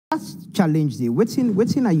challenge there? What's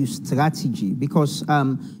are your strategy? Because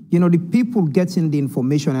the people getting the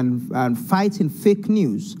information and fighting fake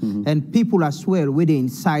news, and people as well with the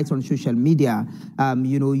insights on social media.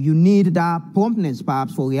 You need that promptness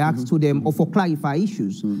perhaps for react to them or for clarify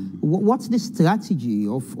issues. What's the strategy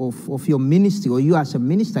of your ministry or you as a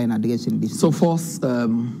minister in addressing this? So first,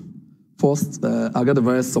 I got a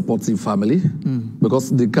very supportive family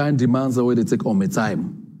because the kind demands the way they take on my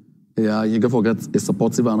time. Yeah, you can forget a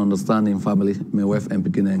supportive and understanding family. My wife and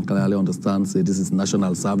Pekin clearly understand, say this is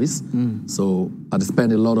national service. So I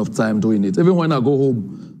spend a lot of time doing it. Even when I go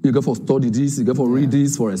home, you go for study this, you go for read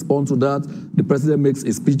this, for respond to that. The president makes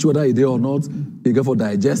a speech whether he did or not. You go for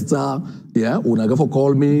digester, when I go for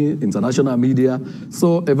call me, international media.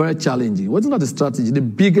 So a very challenging. What's not the strategy? The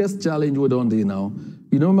biggest challenge we don't do now.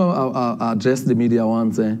 I addressed the media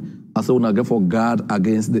once. I said, we go for guard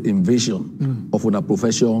against the invasion of our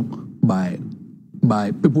profession by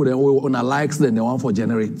people that want likes them, they want for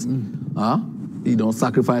generate.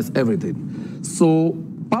 Sacrifice everything. So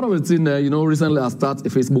part of the thing, recently I started a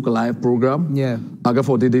Facebook Live program. Yeah. I go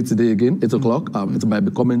for the day today again, 8 o'clock. It might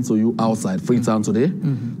be coming to you outside Freetown today.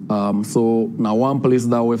 So now one place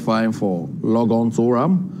that we find for log on to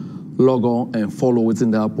RAM. Log on and follow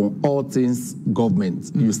within the app on all things government.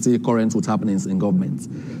 You stay current with happenings in government.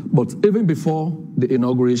 But even before the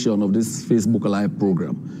inauguration of this Facebook Live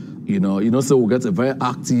program, so we'll get a very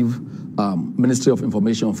active Ministry of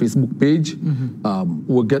Information Facebook page.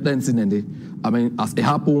 We'll get that in as it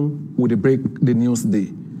happen, we break the news day.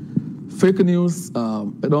 Fake news,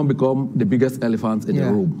 it don't become the biggest elephant in the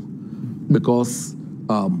room because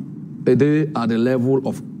they are the level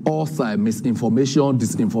of all sides, misinformation,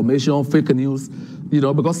 disinformation, fake news,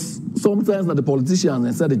 because sometimes the politicians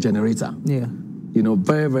instead the generator. Yeah.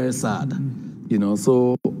 Very, very sad.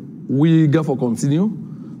 So we go for continue.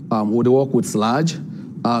 We work with Sludge.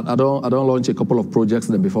 I don't launch a couple of projects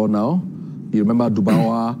than before now. You remember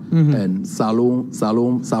Dubawa and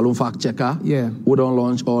Saloon Fact Checker. Yeah. We don't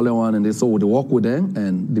launch all in one, and so we work with them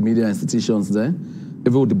and the media institutions there,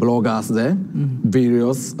 even with the bloggers there,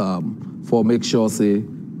 various for make sure say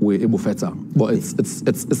we're able better. But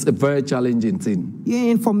it's a very challenging thing. Yeah,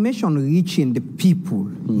 information reaching the people.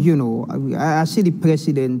 I see the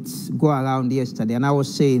president go around yesterday, and I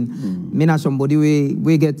was saying, me as somebody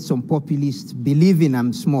we get some populists believing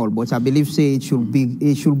I'm small, but I believe say it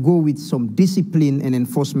should go with some discipline and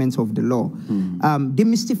enforcement of the law.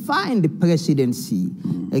 Demystifying the presidency,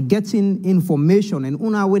 getting information, and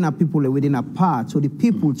when people are within a part, so the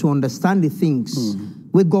people to understand the things.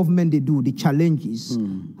 What government they do, the challenges.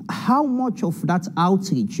 How much of that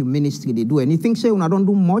outreach your ministry they do? And you think, say, I don't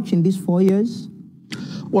do much in these 4 years?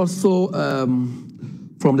 Well, so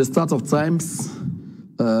from the start of times,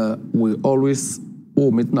 we always,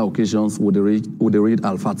 meet now occasions with the read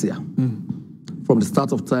Al-Fatiha. From the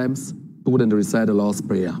start of times, we wouldn't recite the Lord's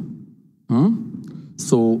Prayer.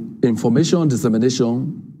 So information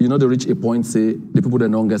dissemination, they reach a point, say, the people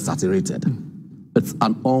that don't get saturated. It's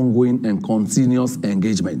an ongoing and continuous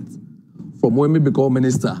engagement. From when we become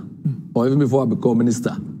minister, or even before I become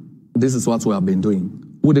minister, this is what we have been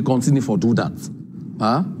doing. Will they continue to do that?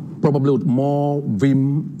 Probably with more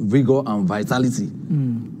vim, vigor, and vitality,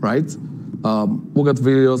 right? We'll get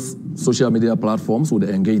various social media platforms, will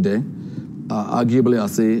they engage there. Arguably, I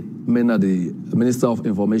say, many of the Minister of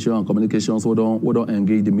Information and Communications we don't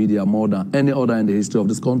engage the media more than any other in the history of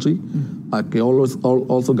this country. I can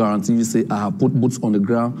also guarantee you, say, I have put boots on the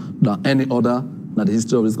ground than any other in the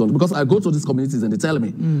history of this country. Because I go to these communities and they tell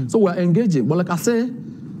me. So we're engaging. But like I say,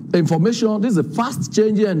 information, this is a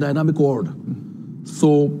fast-changing and dynamic world.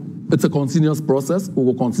 So it's a continuous process. We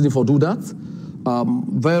will continue to do that.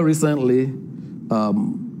 Very recently,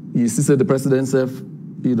 you see, the president said,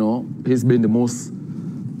 he's been the most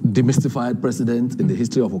demystified president in the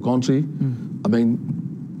history of our country.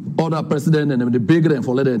 Other president and the bigger than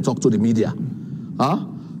for let them talk to the media.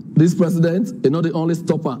 This president, the only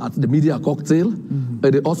stopper at the media cocktail.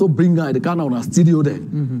 They also bring the kind of studio there.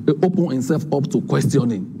 They open himself up to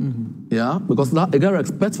questioning. Yeah, because that again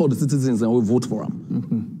respect for the citizens and we vote for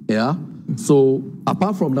them. Yeah. So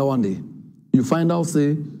apart from that one day, you find out,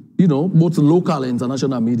 say, both local and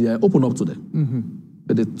international media open up to them.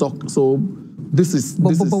 They talk. So This is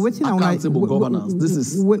accountable governance. This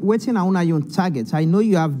is waiting on your targets. I know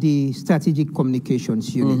you have the strategic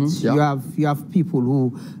communications unit. You have people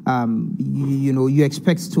who you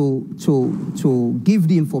expect to give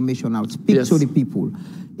the information out, speak to the people.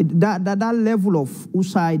 That level of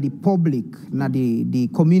USAID, the public, the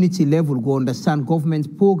community level, go understand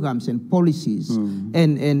government programs and policies.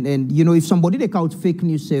 And if somebody take out fake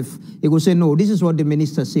news, they go say, no, this is what the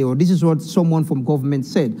minister say, or this is what someone from government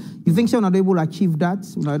said. You think they're not able to achieve that?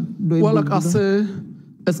 Well, like I say,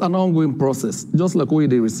 it's an ongoing process. Just like we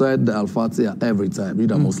they recite the Al-Fatiha every time,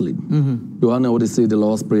 you're a Muslim. You know they say the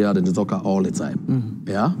Lord's Prayer and the talker all the time.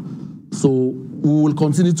 Yeah? So we will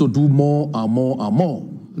continue to do more and more and more.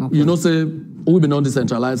 Okay. You know, say, we've been on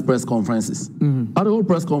decentralized press conferences. At the whole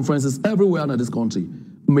press conferences everywhere in this country,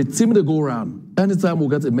 my team they go around. Anytime we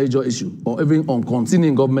get a major issue, or even on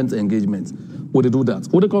continuing government engagement, would they do that?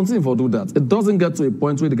 Would they continue to do that? It doesn't get to a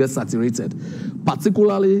point where they get saturated.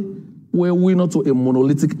 Particularly where we're not to a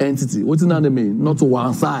monolithic entity. What's that mean? Not to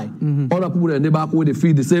one side. Other people in the neighborhood, where they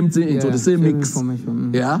feed the same thing into the same mix.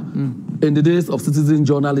 Yeah? In the days of citizen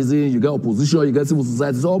journalism, you get opposition, you get civil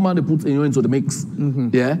society. So all man they put into the mix.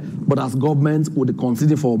 Yeah? But as government, would they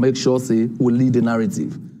continue for make sure say we lead the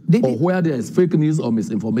narrative. Or where there is fake news or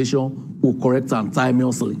misinformation, we'll correct and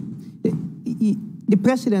timelessly. The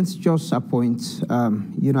president just appoints,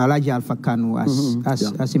 Alhaji Alpha Kanu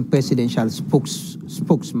as in presidential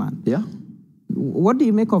spokesman. Yeah. What do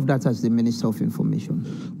you make of that as the Minister of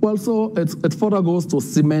Information? Well, so it further goes to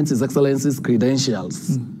cement His Excellency's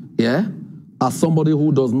credentials. Yeah. As somebody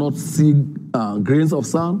who does not see grains of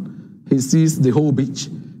sand, he sees the whole beach.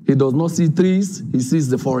 He does not see trees, he sees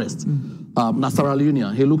the forest. Sierra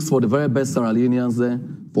Leonean, he looks for the very best Sierra Leoneans there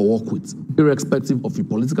for work with, irrespective of your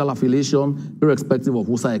political affiliation, irrespective of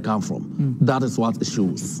who side you come from. That is what it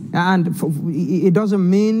shows. And it doesn't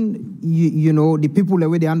mean, the people the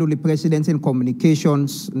way they handle the president in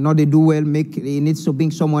communications, they do well, he needs to bring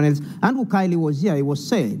someone else. Andrew Kiley was here, he was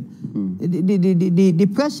saying, the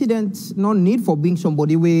president no need for being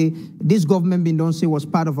somebody where this government don't say was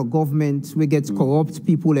part of a government, we get corrupt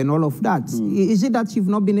people and all of that. Is it that you've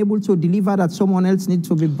not been able to deliver that someone else needs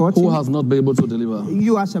to be brought in? Who has not been able to deliver?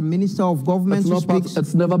 You as a minister of government,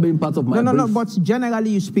 it's never been part of my brief. No, but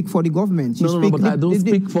generally you speak for the government. But I don't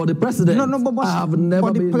speak for the president. But I have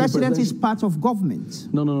never been the president is part of government.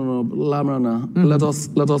 No. Lamrana,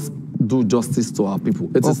 let us do justice to our people.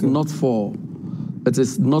 It is not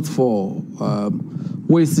for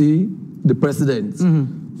we see the president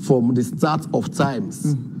from the start of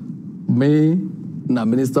times.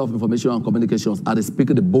 Minister of Information and Communications are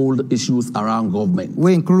speaking the bold issues around government.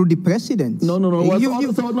 We include the president. No.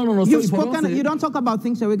 You've spoken. You don't talk about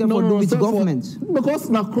things that we can do with government. Because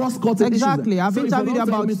now cross-cutting issues. Exactly. I've interviewed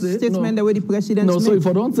about statement the way the president. So if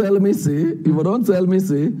you don't tell me,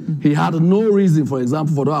 he had no reason, for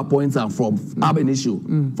example, for the appointment from having issue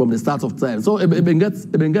from the start of time. So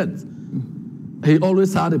he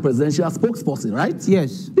always had a presidential spokesperson, right?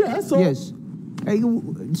 Yes. Yeah. Yes.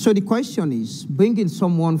 So the question is, bringing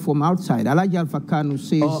someone from outside. Alhaji Alpha Kanu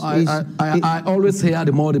says... I always hear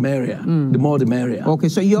the more the merrier. The more the merrier. Okay,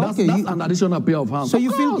 so that's an additional pair of hands. So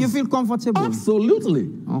you feel comfortable? Absolutely.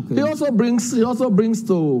 Okay. He also brings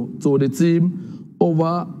to the team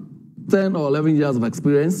over 10 or 11 years of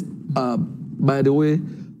experience. By the way,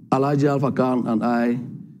 Alhaji Alpha Khan and I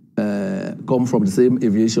come from the same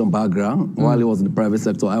aviation background. While he was in the private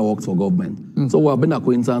sector, I worked for government. So we have been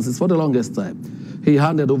acquaintances for the longest time. He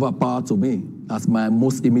handed over power to me as my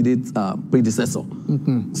most immediate predecessor.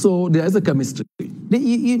 So there is a chemistry.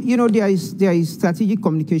 There is strategic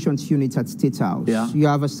communications unit at State House. Yeah. You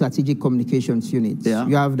have a strategic communications unit. Yeah.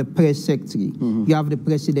 You have the press secretary. You have the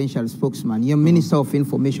presidential spokesman. You're Minister of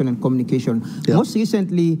Information and Communication. Yeah. Most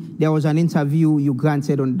recently, there was an interview you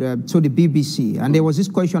granted to the BBC, and there was this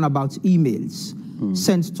question about emails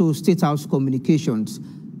sent to State House Communications.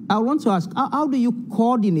 I want to ask, how do you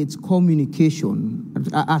coordinate communication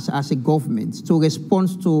as a government to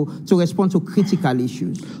respond to critical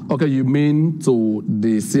issues? Okay, you mean to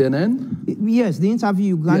the CNN? Yes, the interview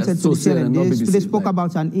you granted to the CNN. They spoke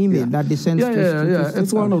about an email that they sent to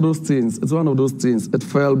It's one of those things. It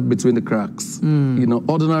fell between the cracks.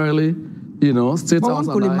 Ordinarily, State House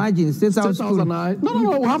and imagine State House and I.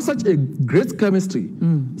 No. We have such a great chemistry,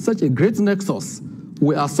 such a great nexus.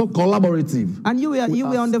 We are so collaborative. And you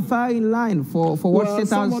were on the firing line for what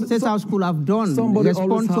State House could have done.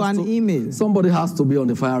 Respond to an email. Somebody has to be on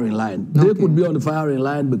the firing line. Okay. They could be on the firing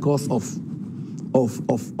line because of.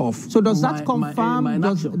 So does that confirm?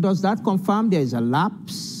 Does that confirm there is a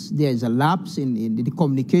lapse? There is a lapse in the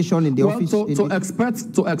communication in the office.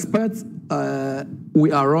 To expect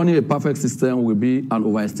we are running a perfect system will be an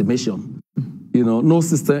overestimation. You know, no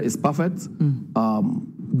system is perfect.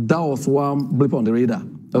 That was one blip on the radar.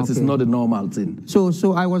 That is not the normal thing.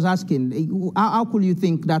 So I was asking, how could you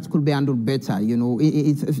think that could be handled better? You know,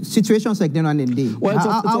 situations like the one in day. Well,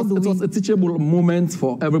 it was a teachable moment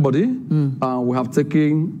for everybody. We have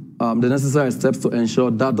taken the necessary steps to ensure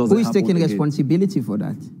that doesn't happen. Who is taking responsibility for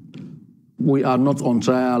that? We are not on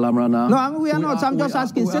trial, Amrana. No, we are not. I'm just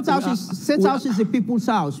asking. State House is the people's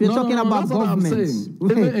house. We're talking about government.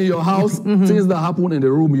 Even in your house, things that happen in the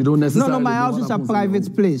room, you don't necessarily. No, my house is a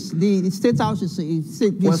private place. The State House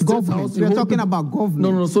is government. We're talking about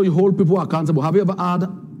government. No. So you hold people accountable. Have you ever had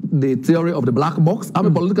the theory of the black box? I'm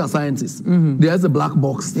a political scientist. There's a black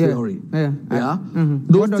box theory.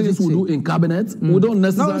 Those things we do in cabinet, we don't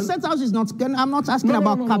necessarily. No, the State House is not. I'm not asking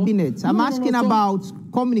about cabinet. I'm asking about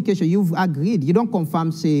communication. You've agreed. You don't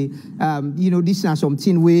confirm, say, you know, this is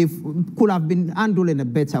something we could have been handled in a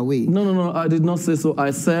better way. No. I did not say so.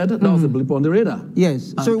 I said that was a blip on the radar.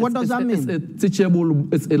 Yes. So what does that mean? It's a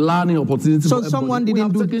teachable. It's a learning opportunity. So someone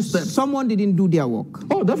didn't do their work.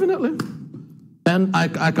 Oh, definitely. And I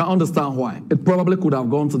can understand why. It probably could have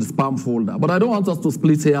gone to the spam folder. But I don't want us to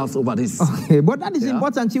split hairs over this. Okay, but that is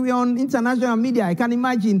important. We're on international media. I can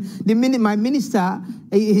imagine the minute my minister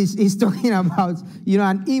is talking about, you know,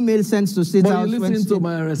 an email sent to State House. But you listened to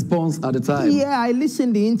my response at the time. Yeah, I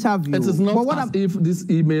listened to the interview. It is not if this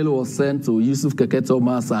email was sent to Yusuf Keke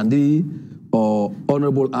Thomas Sandi or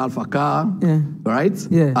Honorable Alpha Carr, right?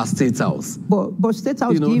 Yeah. At State House. But State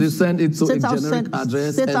House, you know, they send it to a generic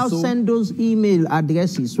address. State House send those email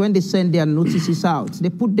addresses when they send their notices out. They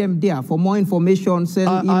put them there for more information. Send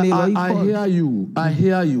email. I hear you. I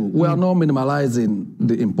hear you. We are not minimalizing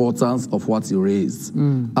the importance of what you raised.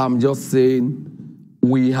 I'm just saying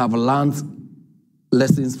we have learned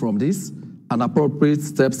lessons from this, and appropriate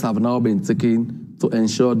steps have now been taken to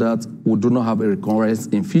ensure that we do not have a recurrence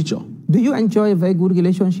in future. Do you enjoy a very good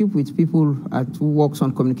relationship with people who works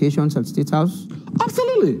on communications at State House?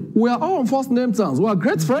 Absolutely. We are all on first name terms. We are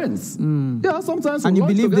great friends. Yeah, sometimes. And you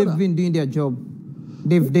believe they've been doing their job?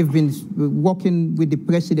 They've been working with the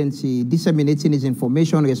presidency, disseminating his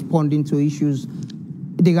information, responding to issues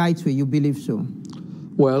the right way. You believe so?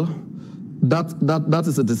 Well, that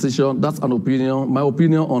is a decision. That's an opinion. My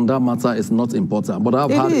opinion on that matter is not important. But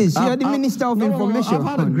You're the Minister of Information. I've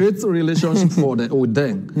had a great relationship with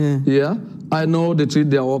them. Yeah. I know they treat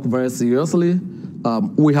their work very seriously.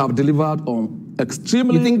 We have delivered on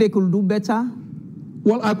extremely. You think they could do better?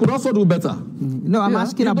 Well, I could also do better. No, I'm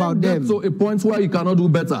asking about them. So a point where you cannot do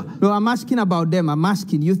better. No, I'm asking about them. I'm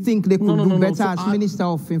asking, you think they could do better as Minister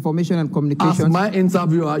of Information and Communications? As my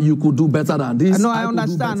interviewer, you could do better than this. No, I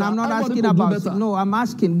understand. I'm not asking about. No, I'm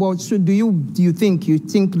asking. Well, do you think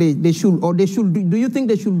they should, or they should? Do you think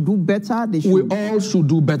they should do better? We all should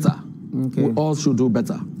do better. Okay. We all should do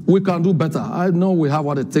better. We can do better. I know we have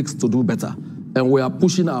what it takes to do better, and we are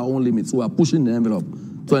pushing our own limits. We are pushing the envelope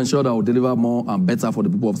to ensure that we'll deliver more and better for the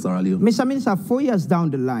people of Sierra Leone. Mr. Minister, 4 years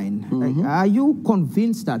down the line, are you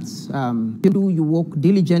convinced that you work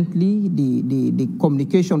diligently, the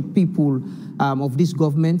communication people of this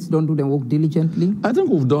government don't do their work diligently? I think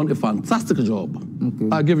we've done a fantastic job. Okay.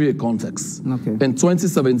 I'll give you a context. Okay. In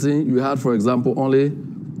 2017, you had, for example, only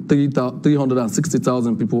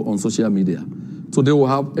 360,000 people on social media. Today we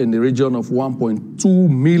have in the region of 1.2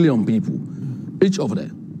 million people. Each of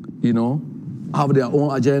them, you know, have their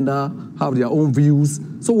own agenda, have their own views.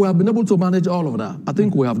 So we have been able to manage all of that. I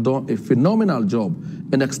think we have done a phenomenal job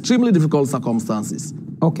in extremely difficult circumstances.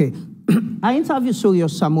 Okay. I interviewed Sorio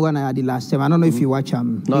Samora the last time. I don't know if you watch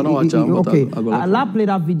him. No, I don't watch him. Okay. I'll play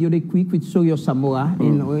that video quick with Sorio Samora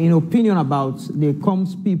in opinion about the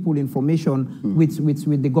comms people information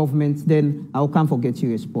with the government. Then I can't forget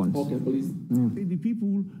your response. Okay, please. The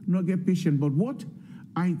people not get patient, but what?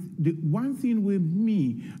 The one thing with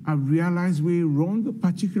me, I realize we're wrong,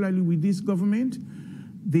 particularly with this government,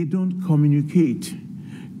 they don't communicate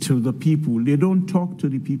to the people. They don't talk to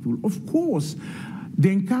the people. Of course,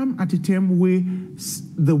 they come at a time where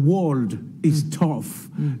the world is tough.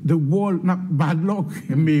 The world, not bad luck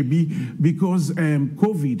maybe, because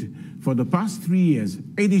COVID, for the past 3 years,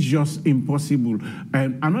 it is just impossible.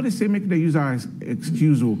 And I'm not saying make the use as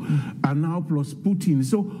excuse, and now plus Putin.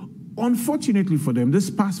 So unfortunately for them, this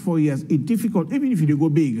past 4 years, it's difficult, even if they go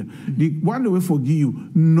big. The one way forgive you,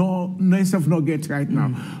 no self not get right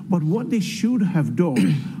now. But what they should have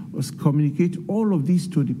done communicate all of this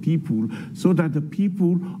to the people so that the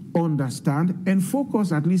people understand and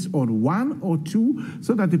focus at least on one or two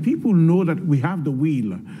so that the people know that we have the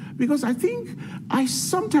will. Because I think I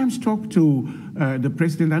sometimes talk to the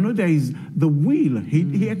president. I know there is the will.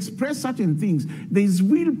 He expressed certain things. There is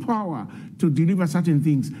willpower to deliver certain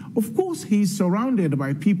things. Of course, he's surrounded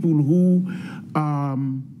by people who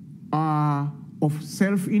are of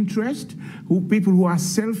self-interest, people who are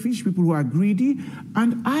selfish, people who are greedy,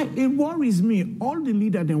 and it worries me. All the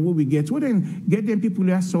leaders then what we get them people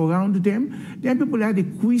that surround them, then people that they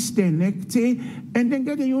twist their necktie, and then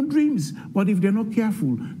get their own dreams. But if they're not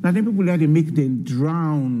careful, now then people that they make them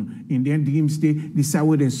drown in their dreams, they decide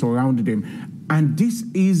where they surround them. And this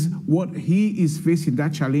is what he is facing,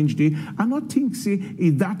 that challenge day. I not think say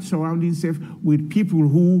is that surrounding himself with people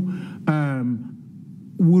who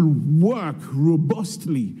will work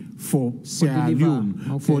robustly for Sierra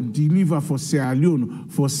Leone, for Sierra Leone,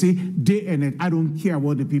 for say day and night. I don't care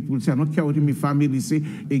what the people say, I don't care what my family say.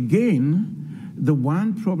 Again, the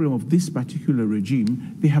one problem of this particular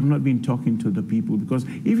regime, they have not been talking to the people, because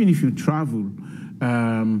even if you travel,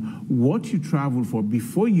 what you travel for,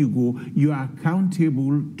 before you go, you are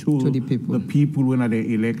accountable to the people when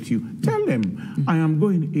they elect you. Tell them, I am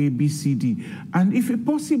going A, B, C, D. And if it's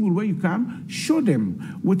possible, where you can, show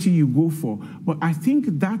them what you go for. But I think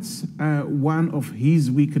that's one of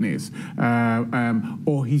his weakness,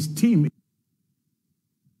 or his team.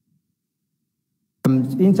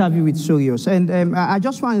 Interview with Sorios, and I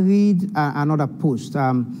just want to read another post,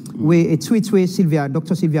 where a tweet where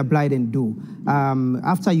Dr. Sylvia Blyden do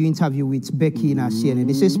after you interview with Becky in our CNN.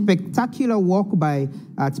 It says, spectacular work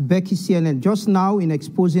at Becky CNN just now in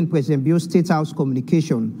exposing President Bio's State House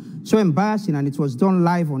communication. So embarrassing, and it was done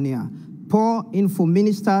live on air. Poor Info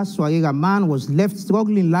Minister Soare Rahman was left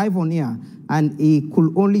struggling live on air, and he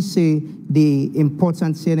could only say the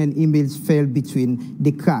important CNN emails fell between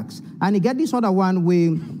the cracks. And you get this other one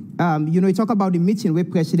where, you talk about the meeting where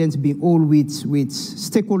presidents be all with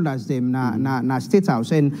stakeholders them na State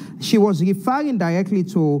House. And she was referring directly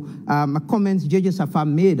to a comment JJ Safar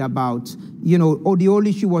made about, the whole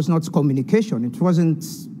issue was not communication. It wasn't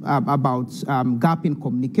about gap in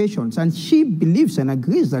communications. And she believes and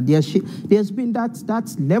agrees that there's been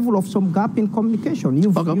that level of some gap in communication.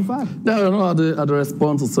 You've had. No, the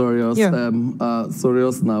response to Sorios. Yeah.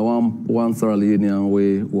 Sorios now one Sierra Leonean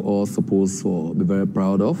we all supposed to be very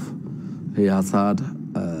proud of. He has had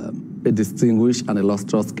a distinguished and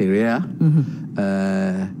illustrious career.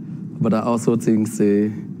 But I also think,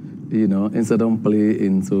 instead of play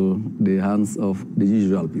into the hands of the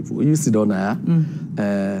usual people. You sit down there,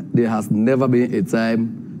 there has never been a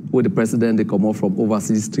time where the president, they come off from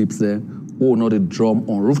overseas trips there, who know the drum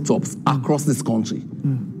on rooftops across this country.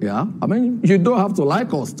 Yeah? I mean, you don't have to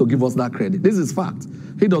like us to give us that credit. This is fact.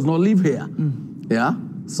 He does not live here. Yeah?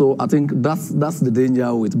 So I think that's the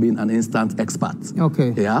danger with being an instant expert.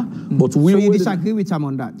 Okay. Yeah? But so you disagree with him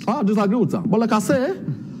on that? I disagree with him. But like I say,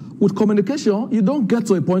 with communication, you don't get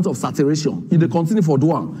to a point of saturation. You continue for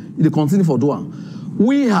doing.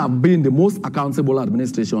 We have been the most accountable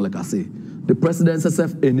administration, like I say. The president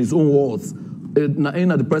himself, in his own words,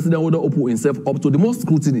 the president would open himself up to the most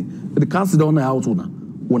scrutiny. The council don't know how to now.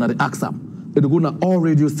 When they ask him, they go to all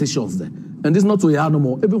radio stations there. And this is not to hear no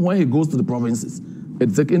more. Even when he goes to the provinces, they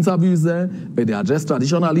take interviews there, they address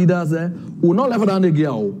traditional leaders there. We're not left down the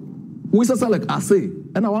gear. We say, like I say,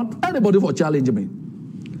 and I want anybody for challenging me.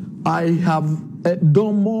 I have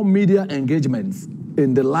done more media engagements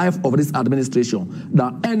in the life of this administration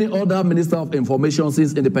than any other minister of information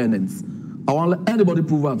since independence. I won't let anybody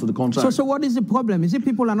prove that to the contrary. So what is the problem? Is it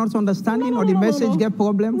people are not understanding, or the message get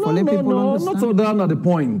problem for let people understand? Not so down at the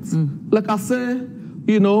point. Like I say,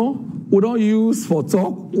 we don't use for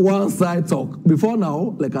talk one side talk. Before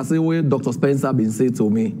now, like I say, where Dr. Spencer been saying to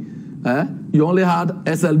me, you only had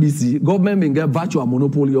SLBC. Government can get virtual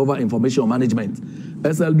monopoly over information management.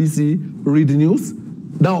 SLBC, read the news.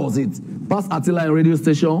 That was it. Pass Attila radio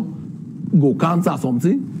station, go counter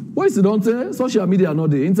something. What is it don't say? Social media no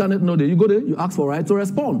day, internet no day. You go there, you ask for right to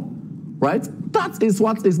respond. Right? That is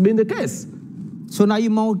what is been the case. So now you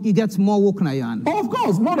get more work now, Jan. Of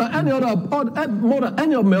course, more than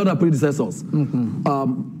any of my other predecessors.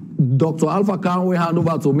 Dr. Alpha Khan, we hand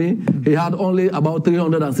over to me. He had only about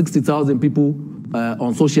 360,000 people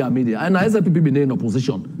on social media. And I said people been in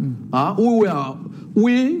opposition.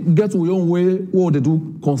 We get our own way where they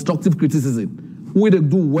do constructive criticism. We they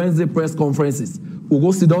do Wednesday press conferences. We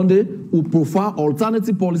go sit down there, we profile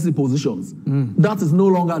alternative policy positions. That is no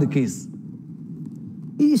longer the case.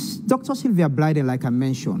 Is Dr. Sylvia Blyden, like I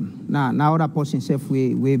mentioned. Now other person self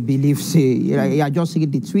we believe say I just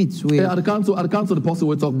read the tweets. I can't to the person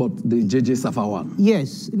we talk about the JJ Safa one.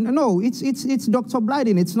 Yes, no, it's Dr.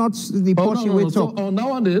 Blyden. It's not the person we talk. So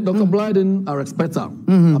nowadays, Dr. Blyden, I respect her.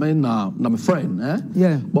 I mean, I'm a friend.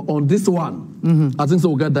 Yeah. But on this one, I think so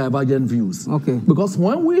we'll get divergent views. Okay. Because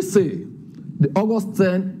when we say the August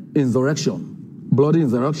 10 insurrection, bloody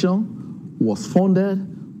insurrection, was funded,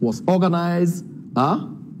 was organized,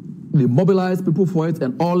 they mobilized people for it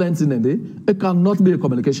and all ends in a day, it cannot be a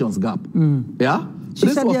communications gap. Yeah? She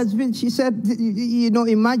said,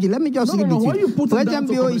 imagine, let me just read it. Why you put it down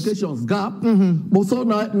to communications gap? But so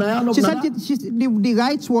she said the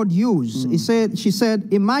right word used. She said,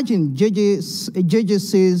 imagine JJ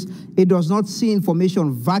says it does not see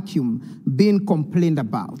information vacuum being complained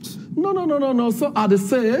about. No. So I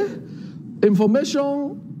say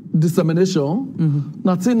information dissemination.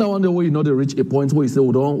 Nothing now on the way they reach a point where you say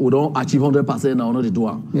we don't achieve 100% now not the do.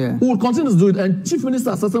 Yeah. We will continue to do it. And Chief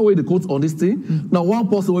Minister certain way the quotes on this thing. Now one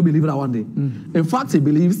person will believe that one day. In fact, he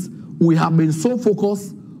believes we have been so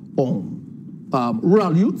focused on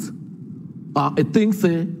rural youth. I think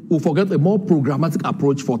we'll forget a more programmatic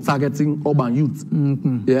approach for targeting urban youth.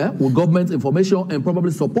 Yeah, with government information and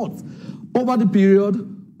probably support. Over the period,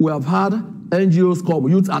 we have had NGOs come,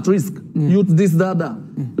 youth at risk, youth this, that,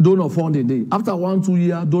 donor funding. After 1-2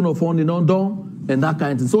 years, donor funding done, and that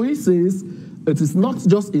kind of thing. So he says it is not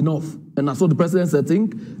just enough, and that's what the president said,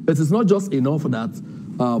 it is not just enough that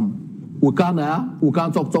we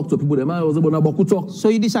can't talk to people. So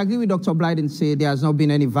you disagree with Dr. Blyden say there has not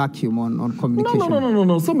been any vacuum on communication?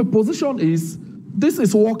 No. So my position is, this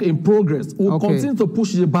is work in progress. We'll continue to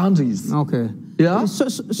push the boundaries. Okay. Yeah? So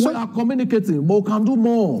we are communicating, but we can do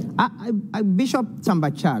more. Bishop Tamba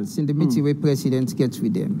Charles, in the meeting where President gets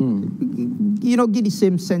with them, give the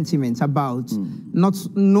same sentiments about not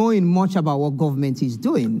knowing much about what government is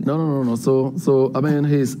doing. No. So I mean,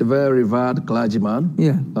 he's a very revered clergyman.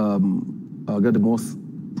 Yeah. I'll get the most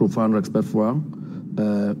profound respect for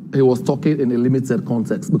him. He was talking in a limited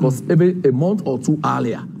context because even a month or two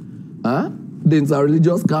earlier, the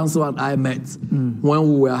Interreligious Council and I met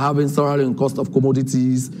when we were having salary and cost of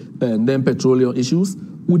commodities and then petroleum issues.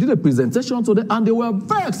 We did a presentation to them and they were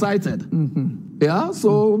very excited. Yeah,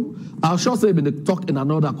 so I'll sure say they talk in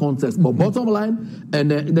another context. But bottom line,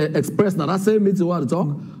 and they express, now that same meeting where they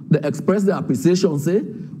talk, they express their appreciation, say,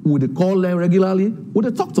 would they call them regularly? Would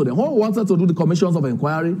they talk to them? When we wanted to do the commissions of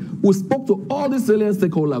inquiry, we spoke to all the salient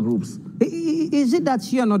stakeholder groups. Is it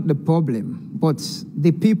that you are not the problem, but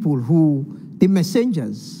the people who, the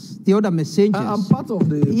messengers, the other messengers? I'm part of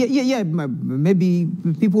the... Yeah. Maybe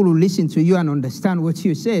people who listen to you and understand what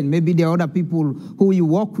you're saying. Maybe there are other people who you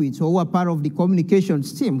work with or who are part of the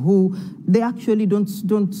communications team who they actually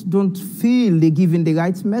don't feel they're giving the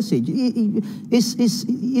right message.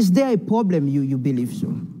 Is there a problem you believe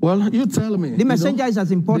so? Well, you tell me. The messenger is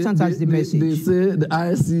as important as the message. They say the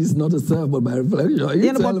ISC is not a self, but by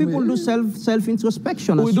reflection. But people do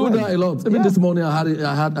self-introspection. We do that a lot. Even this morning, I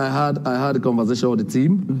had a conversation with the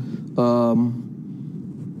team.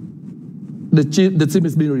 The team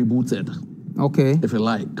is being rebooted. Okay. If you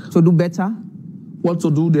like. To do better? Well,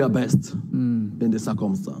 to do their best in the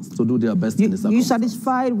circumstance. To do their best in the circumstance. You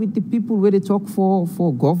satisfied with the people where they talk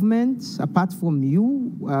for government, apart from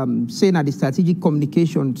you, saying that the strategic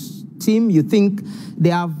communications team, you think they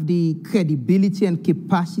have the credibility and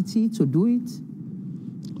capacity to do it?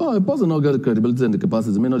 Oh, a person not get the credibility and the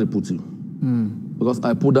capacity, may not they put you. Because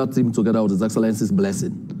I put that team together with His Excellency's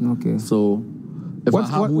blessing. Okay. So if I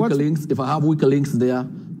have weak links there,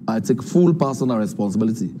 I take full personal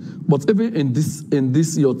responsibility. But even in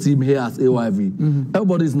this your team here at AYV,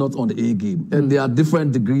 everybody is not on the A game. And there are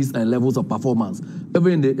different degrees and levels of performance.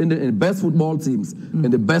 Even in the best football teams, in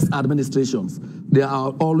the best administrations, there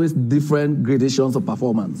are always different gradations of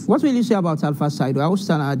performance. What will you say about Alpha Saidu? I was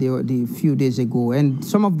standing the few days ago, and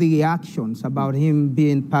some of the reactions about him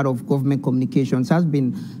being part of government communications has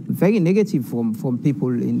been very negative from people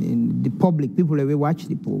in the public, people that will watch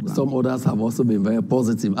the program. Some others have also been very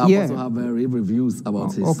positive. I also have very reviews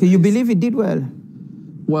about his. Okay, you believe he did well?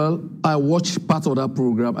 Well, I watched part of that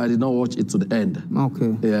program. I did not watch it to the end.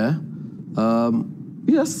 Okay. Yeah.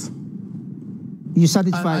 Yes. You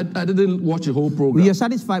satisfied? I didn't watch the whole program. You're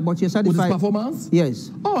satisfied, but you're satisfied with his performance?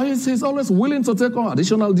 Yes. Oh, he's always willing to take on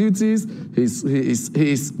additional duties. He's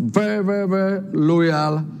very, very, very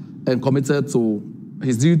loyal and committed to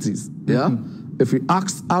his duties. Yeah. If you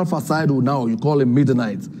ask Alpha Saidu now, you call him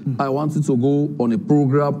midnight. I wanted to go on a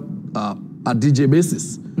program at DJ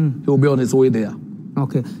basis. He'll be on his way there.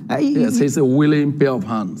 Okay. Yes, he's a willing pair of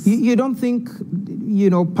hands. You don't think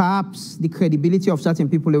perhaps the credibility of certain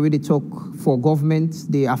people, the way they talk for government,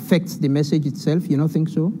 they affect the message itself. You don't think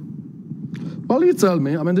so? Well, you tell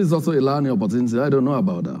me. I mean, this is also a learning opportunity. I don't know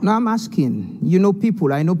about that. No, I'm asking. You know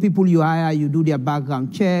people. I know people you hire, you do their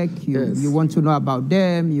background check. You want to know about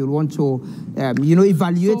them. You want to,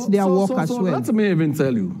 evaluate their work as well. Let me even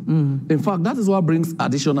tell you. In fact, that is what brings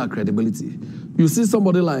additional credibility. You see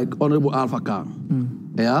somebody like Honorable Alpha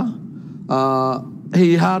Khan. Yeah?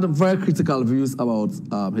 He had very critical views about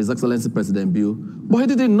His Excellency President Bill, but he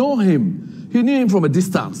didn't know him. He knew him from a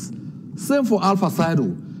distance. Same for Alpha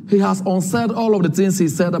Saidu. He has unsaid all of the things he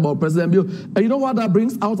said about President Bill. And you know what that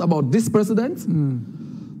brings out about this president?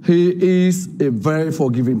 He is a very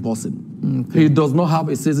forgiving person. Okay. He does not have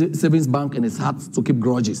a savings bank in his heart to keep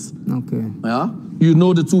grudges. Okay. Yeah? You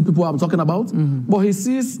know the two people I'm talking about? But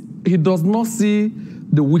he does not see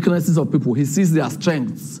the weaknesses of people. He sees their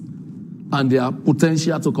strengths and their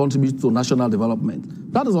potential to contribute to national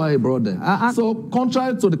development. That is why he brought them. So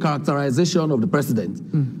contrary to the characterization of the president,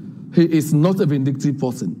 he is not a vindictive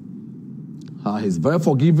person. He's very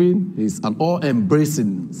forgiving. He's an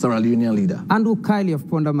all-embracing Sierra Leonean leader. Andrew Kiley of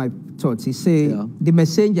Ponder My Thoughts, he said the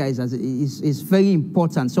messenger is very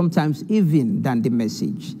important, sometimes even than the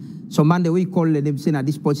message. So man, the way you call them saying at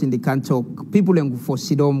this person they can't talk, people go for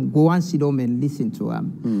Sidom, go and Sidom and listen to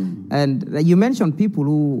him. And you mentioned people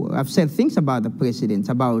who have said things about the president,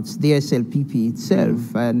 about the SLPP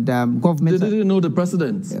itself and government. They didn't know the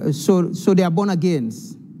president. So they are born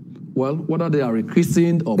agains. Well, whether they are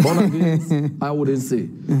rechristened or born again, I wouldn't say.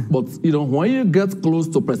 But, when you get close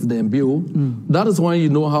to President Bill, that is when you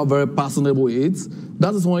know how very personable he is.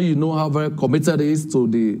 That is when you know how very committed he is to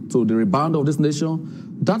the rebound of this nation.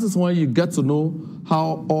 That is when you get to know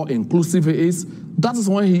how all-inclusive he is. That is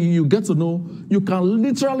when you get to know, you can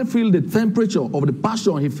literally feel the temperature of the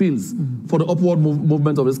passion he feels for the upward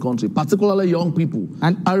movement of this country, particularly young people.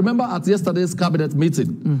 And I remember at yesterday's cabinet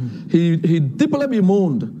meeting, he deeply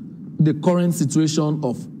bemoaned the current situation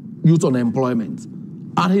of youth unemployment.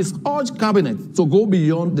 And he's urged cabinet to go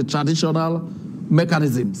beyond the traditional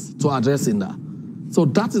mechanisms to addressing that. So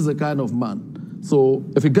that is the kind of man. So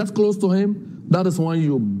if you get close to him, that is when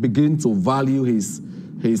you begin to value his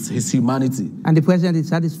humanity. And the president is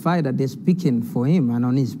satisfied that they're speaking for him and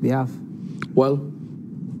on his behalf. Well,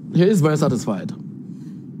 he is very satisfied.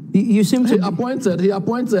 You seem to... He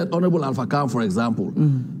appointed Honorable Alpha Khan, for example.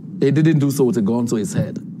 He didn't do so with a gun to his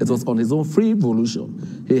head. It was on his own free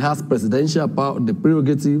volition. He has presidential power, the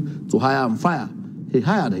prerogative to hire and fire. He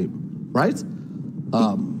hired him, right?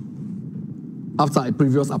 After a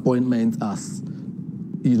previous appointment as,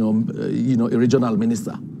 a regional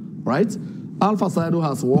minister, right? Alpha Saidu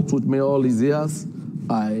has worked with me all these years.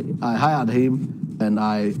 I hired him, and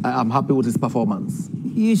I am happy with his performance.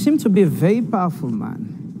 You seem to be a very powerful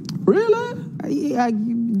man. Really?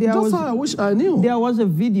 I wish I knew. There was a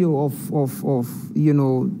video of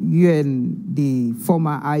you and the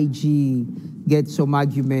former IG get some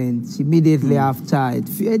arguments immediately after,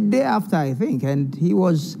 a day after, I think, and he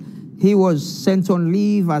was sent on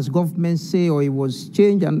leave, as government say, or he was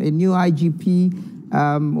changed, and a new IGP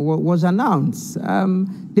was announced.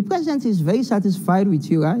 The president is very satisfied with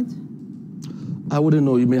you, right? I wouldn't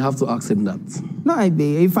know. You may have to ask him that. No,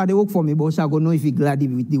 if I work for me, boss, I go know if he's glad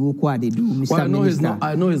with the work what they do, Mr. Minister.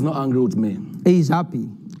 I know he's not angry with me. He's happy.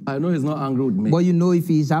 I know he's not angry with me. But you know if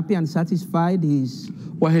he's happy and satisfied, he's...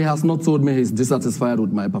 Well, he has not told me he's dissatisfied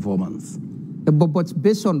with my performance. But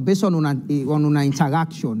based on una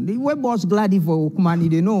interaction, the web boss glad for Okumani,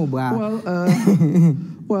 they know, bro.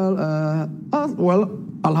 Well,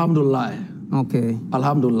 alhamdulillah. Okay.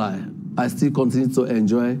 Alhamdulillah. I still continue to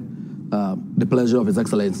enjoy the pleasure of His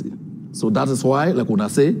Excellency. So that is why, like when I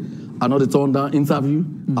say, I know the turn-down interview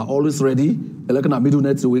are always ready. Like in a middle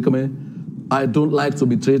net to wake me. I don't like to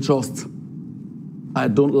betray trust. I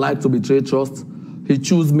don't like to betray trust. He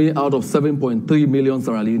chose me out of 7.3 million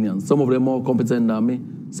Sierra Leoneans. Some of them more competent than me.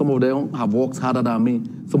 Some of them have worked harder than me.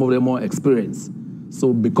 Some of them more experienced.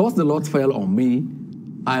 So because the Lord fell on me,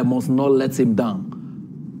 I must not let him down.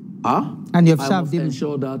 And you have served him.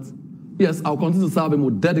 Ensure that, yes, I'll continue to serve him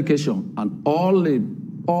with dedication and all the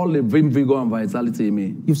vim, vigor, and vitality in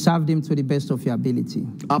me. You've served him to the best of your ability.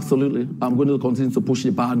 Absolutely. I'm going to continue to push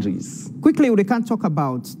the boundaries. Quickly, we can talk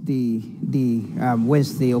about the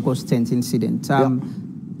Wednesday, August 10th incident.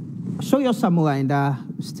 Show your samurai in that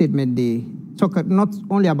statement, they talk not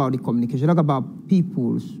only about the communication, talk about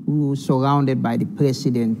people who are surrounded by the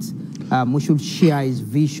president, who should share his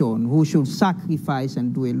vision, who should sacrifice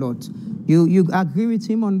and do a lot. You agree with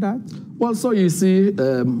him on that? Well, so you see,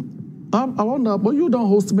 I wonder, but you don't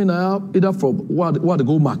host me now, either from where they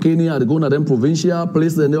go McKinney, they go to them provincial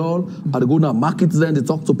places and all, they go to markets then, they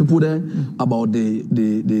talk to people then about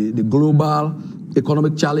the global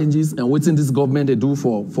economic challenges and what this government they do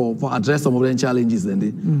for address some of them challenges.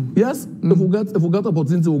 Then yes, if we get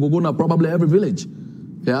opportunity, we'll go to probably every village.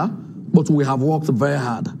 Yeah, but we have worked very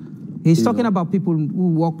hard. He's talking about people who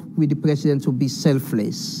work with the president to be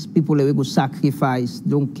selfless. People who will sacrifice,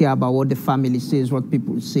 don't care about what the family says, what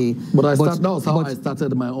people say. But that was how I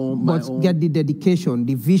started my own. Get the dedication,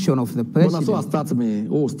 the vision of the president. But that's what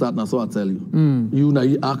I start now, so I tell you. You now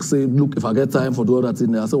you ask, say, look, if I get time for do all that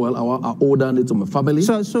thing, I say, well, I owe down it to my family.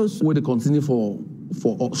 So where they continue for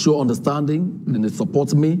show understanding, and they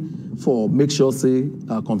support me for make sure say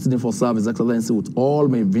continue for serve His Excellency with all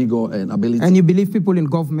my vigor and ability. And you believe people in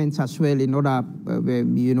government as well, in other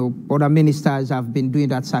other ministers have been doing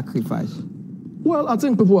that sacrifice? Well, I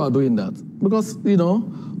think people are doing that because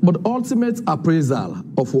but ultimate appraisal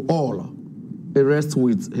of all it rests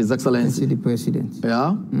with His Excellency the President.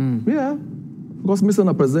 Yeah, yeah. Because Mr.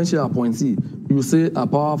 a presidential appointee, you say are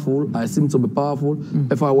powerful. I seem to be powerful.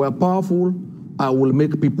 If I were powerful, I will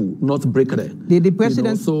make people, not break them. The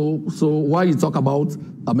president. So why you talk about?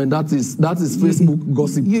 I mean, that is Facebook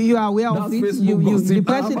gossip. You are aware of it.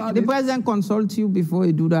 Facebook the president consult you before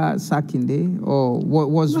you do that sacking day, or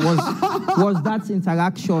was that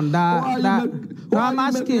interaction that? No, I'm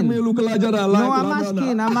asking.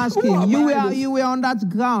 I'm asking. You were on that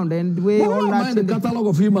ground and we all that. The catalog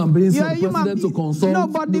of human beings for the president to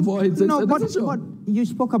consult before he takes a decision.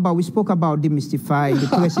 But we spoke about demystifying the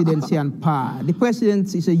presidency and power. The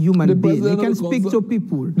president is a human being. He can speak to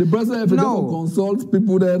people. The president, if he doesn't consult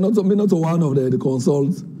people, there not one of them. The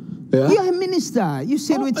consult. Yeah? You're a minister. You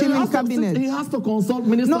sit with him in cabinet. He has to consult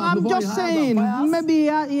ministers. No, I'm just saying. Maybe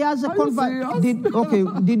he has a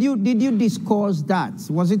conversation. Did you discuss that?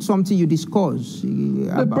 Was it something you discussed?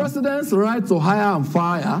 The president's right to hire and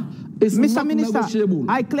fire is Mr. Minister, negotiable.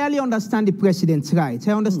 I clearly understand the president's rights.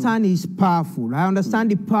 I understand he's powerful. I understand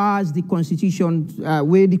the powers the Constitution,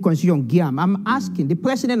 where the Constitution gives him. I'm asking, the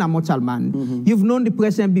president, a mortal man. You've known the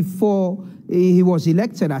president before he was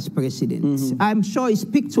elected as president. I'm sure he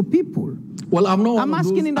speaks to people. Well, I'm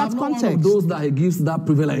asking in that context. One of those that he gives that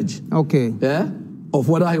privilege. Okay. Yeah? Of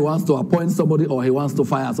whether he wants to appoint somebody or he wants to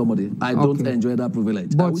fire somebody. I don't enjoy that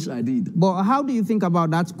privilege. I wish I did. But how do you think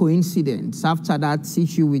about that coincidence after that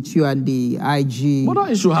issue with you and the IG? But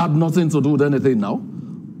that issue had nothing to do with anything now.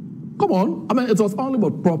 Come on. I mean, it was only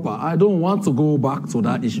but proper. I don't want to go back to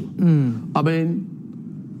that issue. I mean,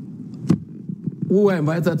 we were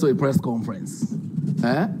invited to a press conference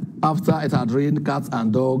after it had rained cats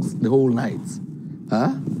and dogs the whole night.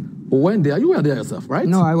 We went there. You were there yourself, right?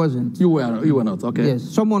 No, I wasn't. You were not, okay. Yes,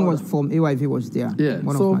 someone was from AYV was there. Yeah,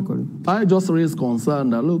 one so of my colleagues. I just raised concern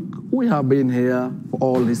that, look, we have been here for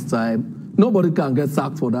all this time. Nobody can get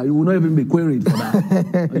sacked for that. You will not even be queried for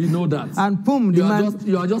that. You know that. And boom, the man...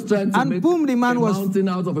 You are just trying to make a mountain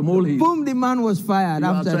out of a molehill. Boom, the man was fired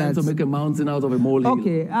after that. You are trying to make a mountain out of a molehill.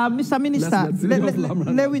 Okay, Mr. Minister,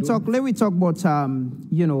 let we talk about,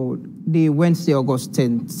 the Wednesday, August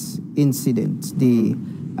 10th incident. The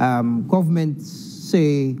government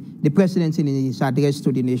say, the president in his address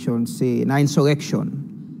to the nation say, an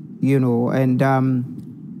insurrection, and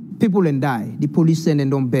people and die. The police send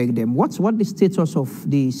and don't beg them. What's the status of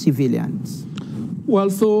the civilians? Well,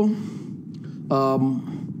 so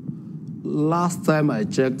last time I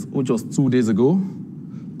checked, which was 2 days ago,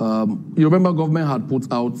 you remember government had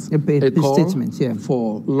put out a call statement,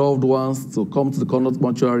 for loved ones to come to the Connaught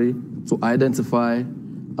mortuary to identify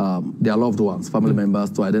their loved ones, family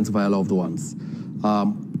members to identify loved ones.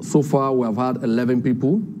 So far, we have had 11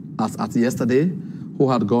 people, as at yesterday, who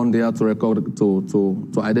had gone there to record,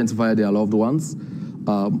 to identify their loved ones.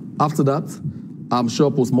 After that, I'm sure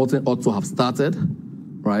postmortem ought to have started,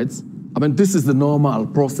 right? I mean, this is the normal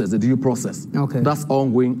process, the due process. Okay. That's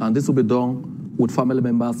ongoing, and this will be done with family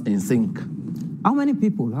members in sync. How many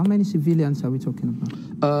people, how many civilians are we talking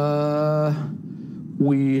about?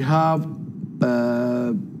 We have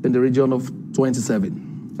in the region of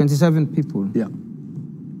 27. 27 people? Yeah.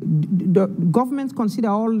 The government consider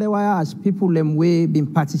all the while as people them way been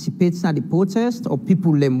participating at the protest, or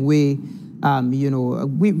people them way,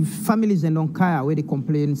 families in don't care where they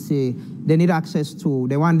complain, say they need access to,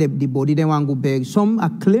 they want the body, they want to go beg. Some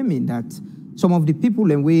are claiming that some of the people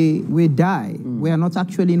them we die, we are not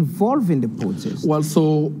actually involved in the protest. Well,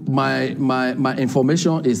 so my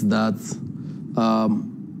information is that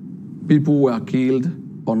people were killed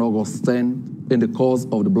on August 10 in the course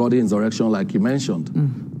of the bloody insurrection, like you mentioned,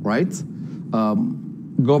 right?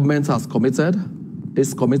 Government is committed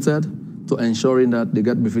to ensuring that they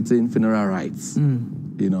get befitting funeral rights.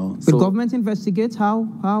 You know, the government investigates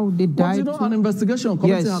how they died. You know, an investigation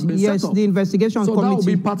committee has been set up. The investigation committee. So that will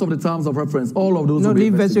be part of the terms of reference. All of those. No, the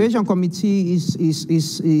investigation committee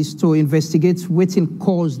is to investigate what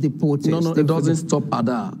caused the protest. No, it doesn't stop at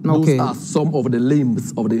that. Okay. Those are some of the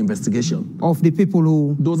limbs of the investigation. Of the people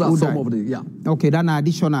who. Those are who some died. of the Okay, that's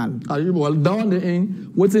additional. Well, down the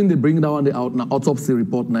in, waiting they bring down the out. Now autopsy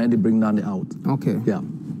report now they bring down the out. Okay. Yeah.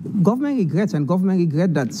 Government regrets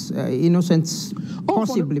that innocent,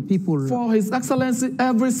 possibly people. For His Excellency,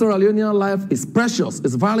 every Sierra Leonean life is precious,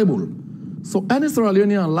 it's valuable. So any Sierra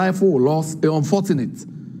Leonean life who lost is unfortunate.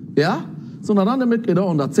 Yeah? So now they make it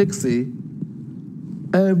undertake, say,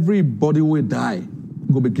 everybody will die,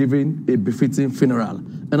 will be given a befitting funeral.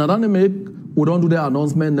 And now they make, we don't do the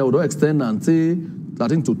announcement, they will extend until, I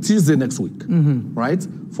think, to Tuesday next week, right?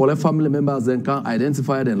 For the family members then can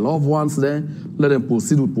identify their loved ones then, let them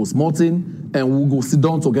proceed with post-mortem, and we'll go sit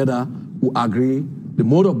down together, we'll agree the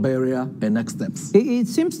mode of burial and next steps. It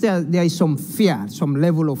seems that there is some fear, some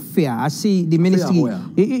level of fear. I see the ministry.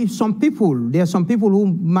 There are some people who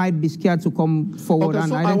might be scared to come forward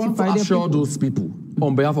and identify their people. I want to assure those people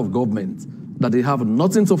on behalf of government that they have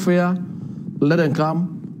nothing to fear. Let them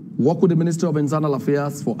come, work with the Ministry of Internal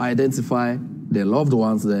Affairs for identify their loved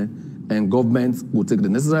ones there, and government will take the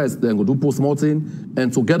necessary steps, then go do post-mortem,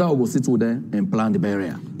 and together we'll sit with them and plan the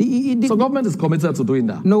burial. So government is committed to doing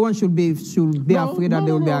that. No one should be afraid that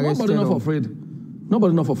they will be arrested.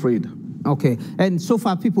 Nobody not afraid. Okay, and so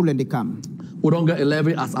far people in the camp. We don't get a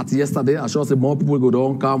levy as at yesterday. I should say more people go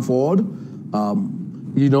down come forward.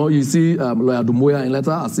 You know, you see Lawyer Dumbuya in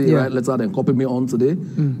letter. I see right letter then copy me on today.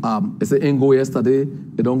 They say ain't go yesterday.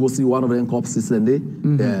 They don't go see one of them cops yesterday.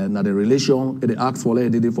 Now the relation they ask for they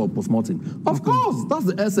did for postmortem. Of course, that's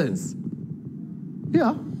the essence.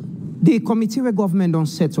 Yeah. The committee where government don't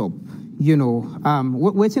set up, you know,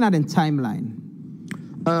 waiting at the timeline.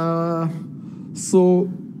 So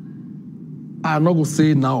I'm not gonna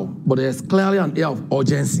say now, but there's clearly an air of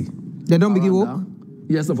urgency. They don't begin work?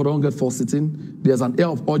 Yes, if we don't get for sitting, there's an air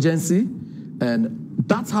of urgency, and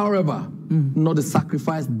that's, however, not the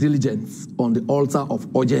sacrifice diligence on the altar of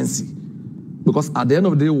urgency. Because at the end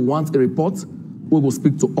of the day, we want a report, we will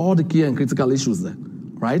speak to all the key and critical issues there,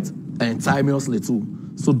 right? And timelessly too.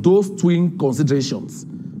 So those twin considerations,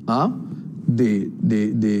 the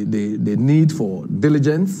need for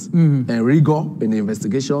diligence and rigor in the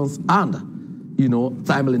investigations and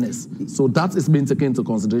timeliness. So that is being taken into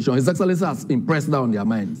consideration. His Excellency has impressed that on their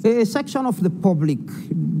minds. A section of the public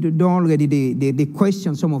they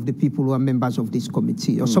question some of the people who are members of this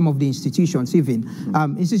committee or some of the institutions even.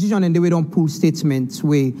 Institutions and they don't pull statements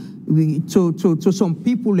where to some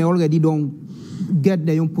people they already don't get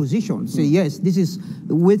their own position. Say, yes, this is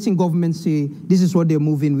waiting government say, this is what they're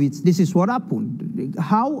moving with, this is what happened.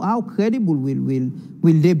 How credible will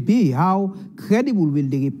they be? How credible will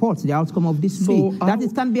the report, the outcome of this be? That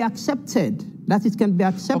it can be accepted. That it can be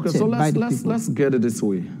accepted. Okay, so let's get it this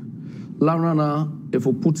way. Lamrana, if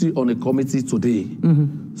we put you on a committee today,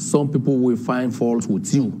 some people will find fault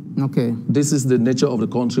with you. Okay. This is the nature of the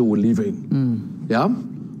country we live in. Yeah?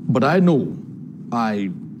 But I know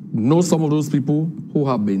some of those people who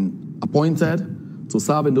have been appointed to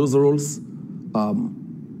serve in those roles.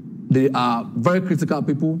 They are very critical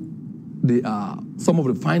people. They are some of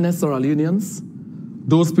the finest Sierra Leoneans.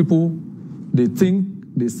 Those people, they think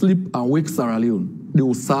they sleep and wake Sierra Leone. They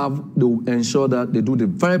will serve, they will ensure that they do the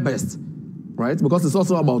very best, right? Because it's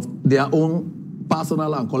also about their own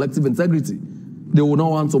personal and collective integrity. They will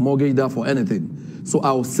not want to mortgage that for anything. So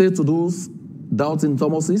I will say to those doubting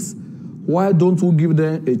Thomases, why don't we give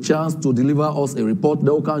them a chance to deliver us a report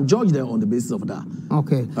that we can judge them on the basis of that?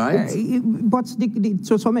 Okay. Right? But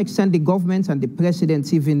to some extent, the government and the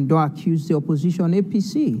president even don't accuse the opposition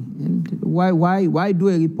APC. And why do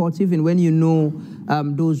a report even when you know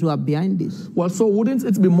those who are behind this? Well, so wouldn't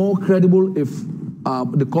it be more credible if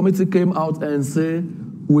the committee came out and say,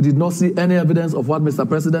 we did not see any evidence of what Mr.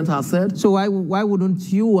 President has said? So why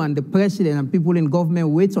wouldn't you and the president and people in government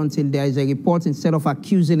wait until there is a report instead of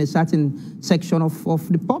accusing a certain section of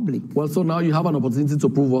the public? Well, so now you have an opportunity to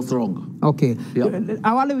prove us wrong. Okay.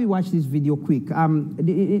 I'll let me watch this video quick.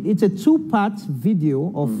 It's a two-part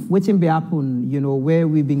video of waiting be happen, where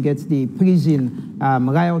we've been getting the prison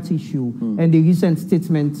riot issue and the recent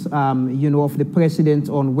statement, of the president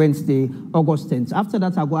on Wednesday, August 10th. After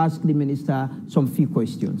that, I'll go ask the minister some few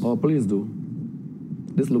questions. Oh, please do.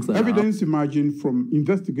 This looks like evidence emerging from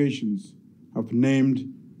investigations have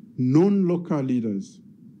named known local leaders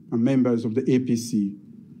and members of the APC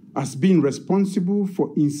as being responsible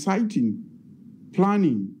for inciting,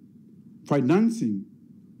 planning, financing,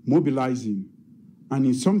 mobilizing, and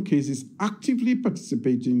in some cases actively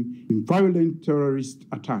participating in violent terrorist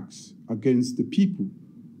attacks against the people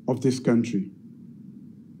of this country.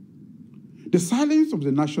 The silence of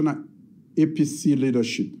the national APC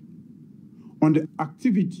leadership on the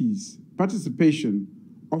activities, participation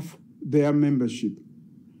of their membership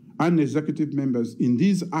and executive members in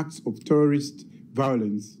these acts of terrorist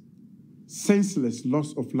violence, senseless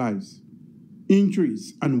loss of lives,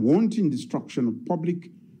 injuries, and wanton destruction of public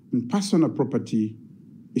and personal property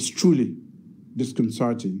is truly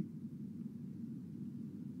disconcerting.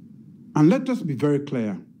 And let us be very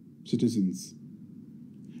clear, citizens.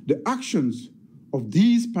 The actions of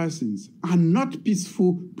these persons are not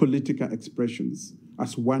peaceful political expressions,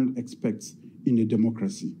 as one expects in a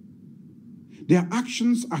democracy. Their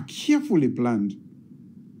actions are carefully planned,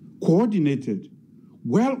 coordinated,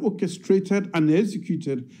 well-orchestrated and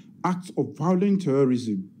executed acts of violent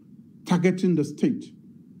terrorism targeting the state,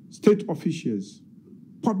 state officials,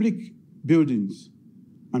 public buildings,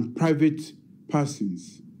 and private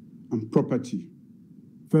persons and property.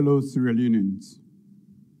 Fellow Sierra Leoneans,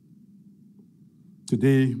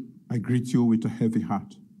 today I greet you with a heavy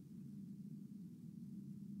heart.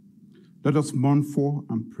 Let us mourn for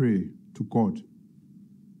and pray to God,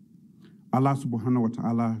 Allah subhanahu wa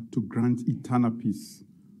ta'ala, to grant eternal peace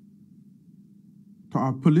to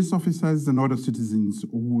our police officers and other citizens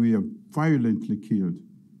who were violently killed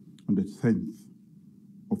on the 10th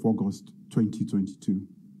of August 2022.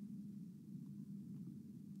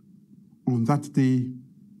 On that day,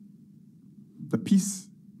 the peace,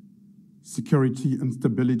 security, and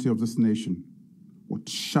stability of this nation was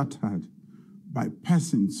shattered by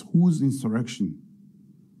persons whose insurrection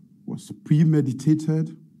was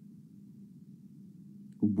premeditated,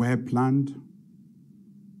 well-planned,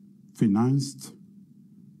 financed,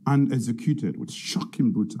 and executed with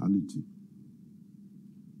shocking brutality.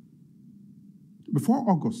 Before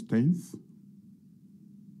August 10th,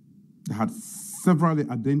 they had severally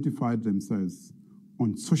identified themselves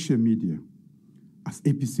on social media as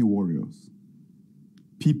APC warriors,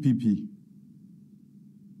 PPP,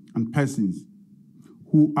 and persons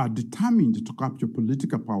who are determined to capture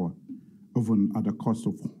political power, even at the cost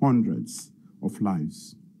of hundreds of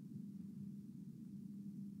lives.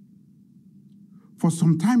 For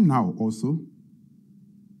some time now also,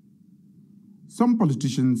 some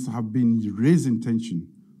politicians have been raising tension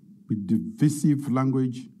with divisive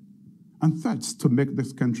language and threats to make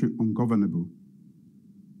this country ungovernable.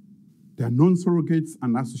 Their known surrogates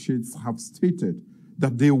and associates have stated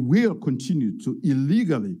that they will continue to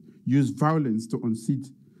illegally use violence to unseat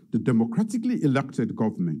the democratically elected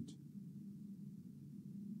government.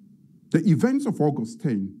 The events of August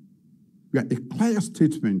 10 were a clear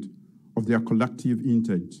statement of their collective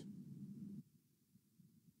intent.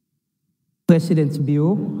 President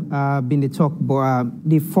Bio been the talk, but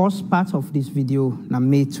the first part of this video na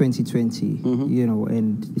May 2020, you know,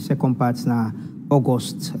 and the second part na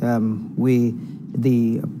August, where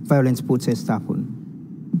the violent protests happened.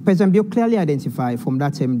 President Bio clearly identified from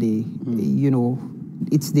that same day, you know,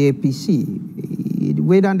 it's the APC. The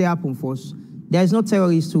way that they happen first, there is no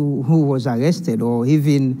terrorist who was arrested or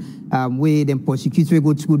even where them prosecuted, we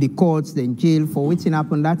go through the courts, then jail for what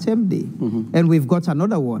happened that same day. And we've got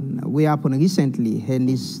another one, we happened recently, and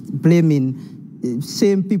it's blaming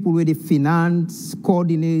same people where they finance,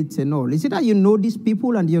 coordinate, and all. Is it that you know these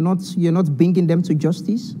people and you're not bringing them to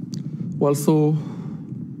justice? Well, so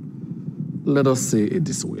let us say it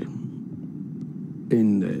this way.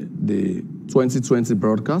 In the 2020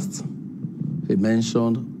 broadcast, he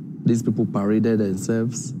mentioned these people paraded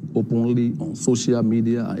themselves openly on social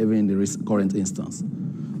media and even in the current instance.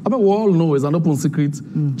 I mean, we all know it's an open secret.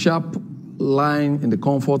 Chap lying in the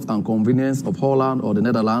comfort and convenience of Holland or the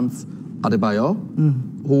Netherlands, Adebayo,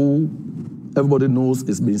 who everybody knows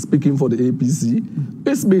has been speaking for the APC.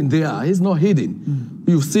 It's been there. He's not hidden.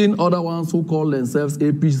 You've seen other ones who call themselves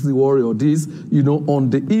APC warrior, this, you know,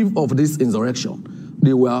 on the eve of this insurrection.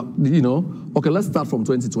 They were, you know, okay, let's start from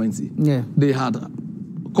 2020. Yeah. They had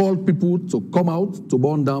called people to come out to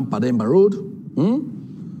burn down Pademba Road,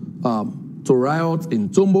 to riot in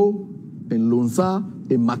Tombo, in Lunsa,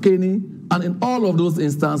 in Makeni, and in all of those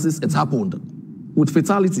instances, it happened with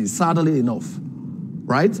fatality, sadly enough,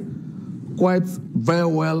 right? Quite very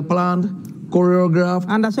well planned, choreographed.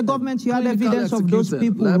 And as a government, you have evidence of those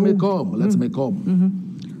people. Let me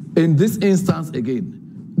come. In this instance, again,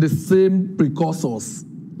 the same precursors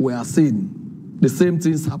were seen. The same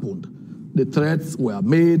things happened. The threats were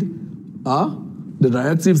made, the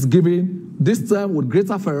directives given, this time with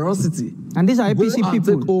greater ferocity. And these are APC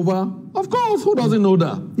people. Take over. Of course, who doesn't know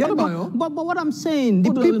that? Yeah, Adebayo? but what I'm saying, the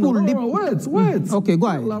Who doesn't people... know? the- No, wait. Okay, go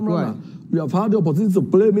ahead. Lam Go Rana, ahead. you have had the opportunity to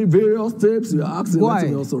play me various tapes. You are asking, Go let me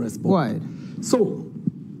ahead. also respond. Go ahead. So,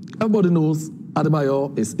 everybody knows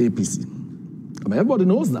Adebayo is APC. I mean, everybody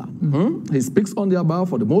knows that. He speaks on their behalf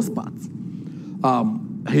for the most part.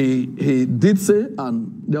 He did say,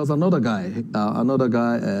 and there was another guy,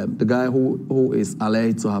 the guy who is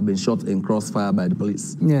alleged to have been shot in crossfire by the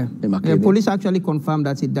police. Yeah. In Makeni. Police actually confirmed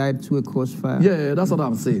that he died through a crossfire. Yeah, that's what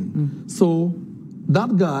I'm saying. So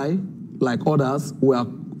that guy, like others,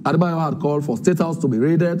 Adebayo had called for State House to be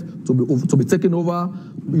raided, to be taken over,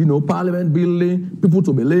 Parliament building, people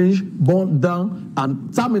to be lynched, burned down,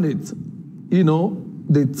 and terminate,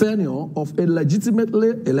 the tenure of a legitimately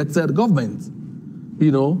elected government.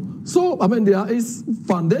 So, I mean, there is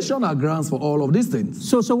foundational grounds for all of these things.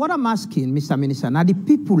 So what I'm asking, Mr. Minister, now the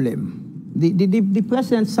people, the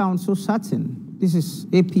president sounds so certain. This is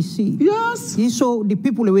APC. Yes. So the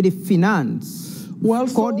people with the finance,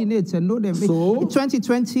 coordinate and know them. So? In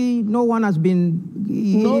 2020, no one has been...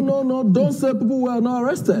 No. Don't say people were not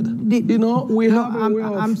arrested. We have a way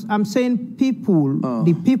of... I'm saying people,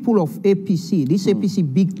 the people of APC, this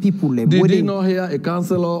APC big people. Did you not hear a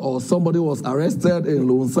councillor or somebody was arrested in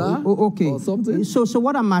Lunsa? Okay. Or something? So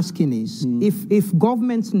what I'm asking is, if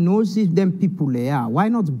government knows if them people they are, why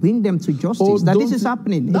not bring them to justice? That this is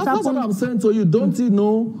happening. That's what I'm saying to you. Don't you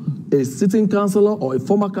know a sitting councillor or a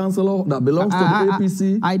former councillor that belongs to the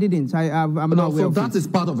APC? I didn't. I'm not aware of it. So that is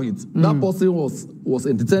part of it. That person was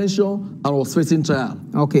in detention and was facing trial.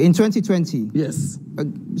 Okay, in 2020? Yes.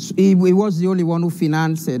 He was the only one who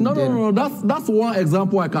financed it. No. That's one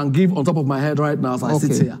example I can give on top of my head right now as I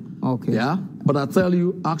sit here. Okay. Yeah? But I tell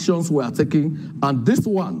you, actions we are taking, and this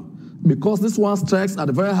one, because this one strikes at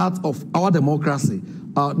the very heart of our democracy,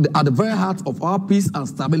 at the very heart of our peace and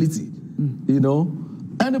stability.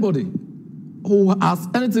 Anybody who has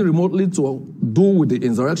anything remotely to do with the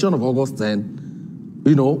insurrection of August 10,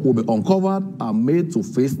 will be uncovered and made to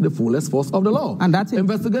face the fullest force of the law. And that's it.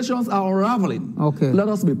 Investigations are unraveling. Okay. Let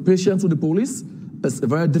us be patient with the police. It's a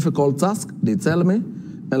very difficult task, they tell me.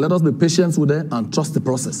 And let us be patient with them and trust the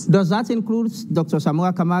process. Does that include Dr.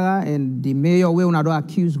 Samora Kamara and the mayor where don't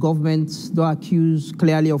accuse governments, don't accuse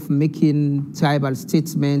clearly of making tribal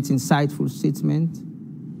statements, insightful statements?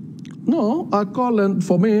 No, I call them,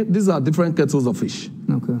 for me, these are different kettles of fish.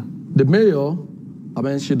 Okay. The mayor,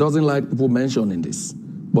 she doesn't like people mentioning this,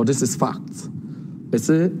 but this is fact. They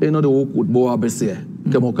say, the work with Boa Bese,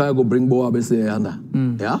 Kemokai go bring Boa Bese under.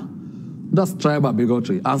 Yeah? That's tribal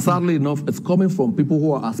bigotry. And sadly enough, it's coming from people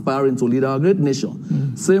who are aspiring to lead our great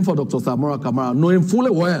nation. Same for Dr. Samora Kamara, knowing fully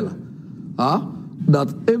well that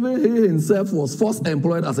even he himself was first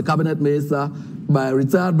employed as a cabinet minister by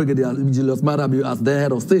retired Brigadier Julius Madabi as the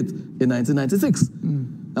head of state in 1996.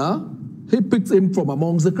 He picked him from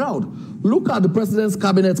amongst the crowd. Look at the president's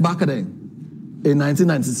cabinet back then in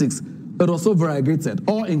 1996. It was so variegated,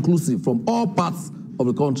 all inclusive from all parts of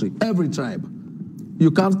the country, every tribe.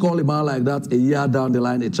 You can't call a man like that a year down the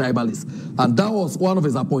line a tribalist. And that was one of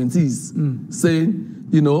his appointees saying,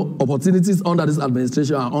 opportunities under this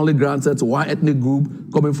administration are only granted to one ethnic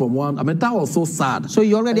group coming from one. That was so sad. So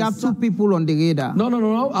you already have two people on the radar? No.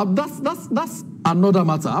 That's another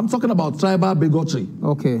matter. I'm talking about tribal bigotry.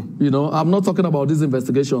 Okay. I'm not talking about these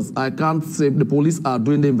investigations. I can't say the police are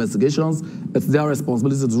doing the investigations. It's their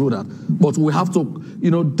responsibility to do that. But we have to,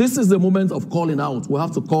 this is the moment of calling out. We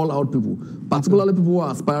have to call out people, particularly people who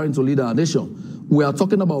are aspiring to lead our nation. We are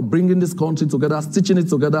talking about bringing this country together, stitching it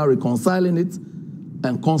together, reconciling it,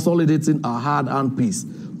 and consolidating our hard-earned peace.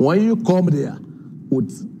 When you come there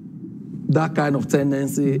with that kind of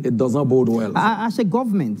tendency, it does not bode well. As a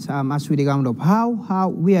government, as we round up, how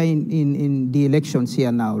we are in the elections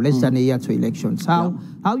here now, less than a year to elections. How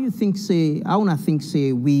you think,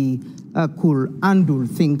 we could handle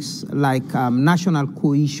things like national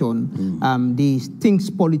cohesion, the things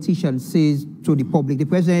politicians say to the public. The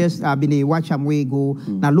president has been a watch and way go,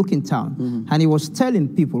 now look in town. And he was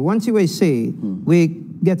telling people, one thing we say, we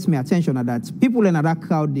gets me attention at that. People in that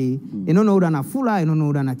crowd, they don't know than a Fula, they don't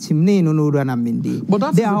know than a Timney, they don't know than a Mindi.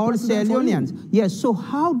 But they are all Sierra Leoneans. Yes, so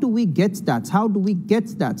how do we get that? How do we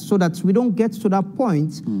get that so that we don't get to that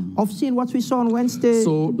point of seeing what we saw on Wednesday?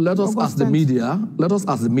 So let us ask the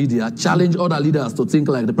media, challenge other leaders to think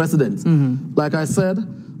like the president. Like I said,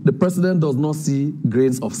 the president does not see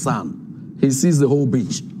grains of sand. He sees the whole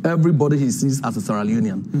beach. Everybody he sees as a Sierra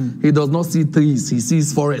Leonean. He does not see trees, he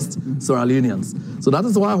sees forest Sierra Leoneans. So that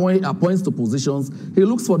is why when he appoints to positions, he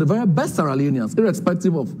looks for the very best Sierra Leoneans,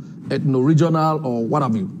 irrespective of ethno-regional or what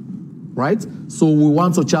have you, right? So we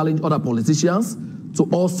want to challenge other politicians to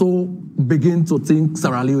also begin to think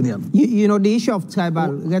Sierra Leonean. You know, the issue of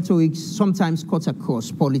tribal rhetoric sometimes cuts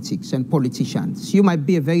across politics and politicians. You might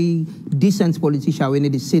be a very decent politician when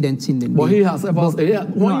it is said and thing. But he has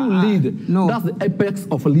when you lead, that's the apex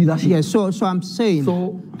of leadership. Yeah, so I'm saying,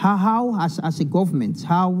 how as a government,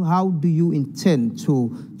 how do you intend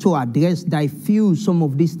to address, diffuse some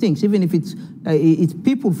of these things, even if it's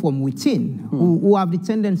people from within who have the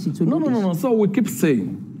tendency to do this? No. So we keep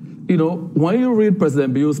saying, you know, when you read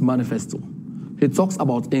President Bio's manifesto, he talks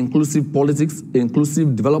about inclusive politics,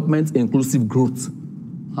 inclusive development, inclusive growth.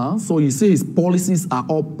 So you see his policies are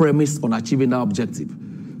all premised on achieving that objective.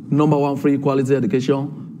 Number one, free quality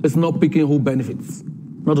education. It's not picking who benefits.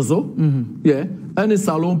 Not so? Yeah. Any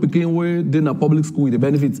salon picking where they in a public school with the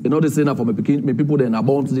benefits. You know, they say that for me people that are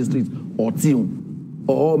born to the streets or team.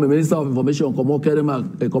 Or my Minister of Information, come on,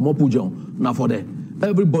 Pujon, now for them.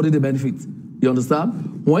 Everybody they benefit. You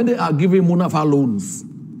understand? When they are giving Munafa loans,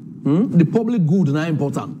 the public good is not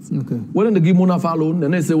important. Okay. When they give Munafa loan,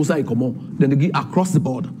 then they say, then they give across the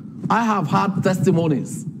board. I have had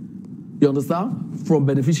testimonies, you understand, from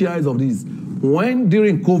beneficiaries of these. When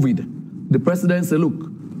during COVID, the president said, look,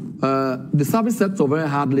 the service sector very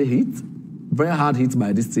hard hit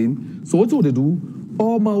by this thing. So what would they do?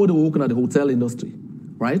 All my way they were working at the hotel industry,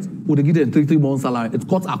 right? Would they give them 3 months salary? It's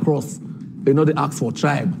cut across. You know, they ask for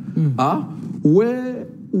tribe. Where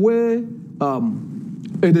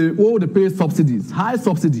they pay subsidies, high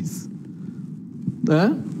subsidies,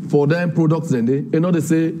 for them products, then they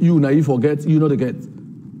say, you now you forget, you know they get.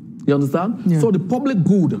 You understand? Yeah. So the public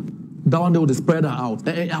good, down there, they spread out.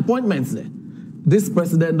 Appointments there. This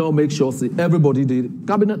president don't make sure, see, everybody, the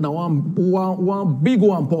cabinet now one big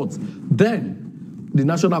one pot. Then the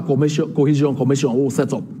National Cohesion Commission will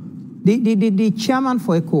set up. The chairman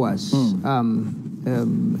for ECOWAS,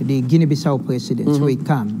 the Guinea-Bissau president, so he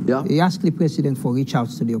came. Yeah. He asked the president for reach out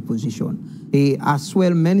to the opposition. He as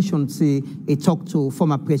well mentioned, say, he talked to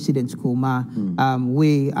former President Kuma,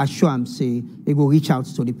 we assure him, say, he go reach out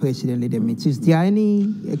to the president, let them meet. Is there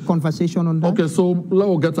any conversation on that? Okay, so let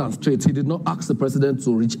me get that straight. He did not ask the president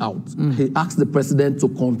to reach out. He asked the president to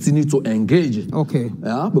continue to engage. Okay.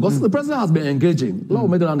 Yeah, because the president has been engaging. Let me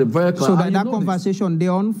make that very clear. So that conversation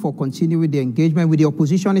there on for continue with the engagement with the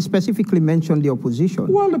opposition, he specifically mentioned the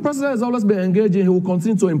opposition. Well, the president has always been engaging. He will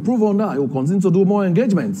continue to improve on that. He will continue to do more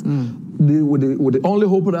engagements. With the only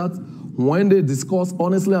hope that when they discuss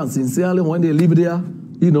honestly and sincerely, when they live there,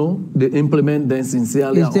 you know, they implement them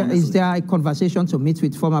sincerely. Is there a conversation to meet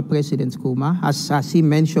with former President Kuma, as he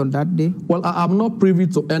mentioned that day? Well, I'm not privy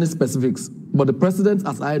to any specifics, but the president,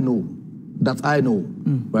 as I know,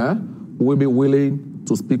 right, will be willing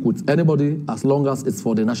to speak with anybody as long as it's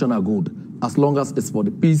for the national good, as long as it's for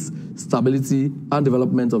the peace, stability, and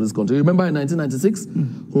development of this country. Remember in 1996,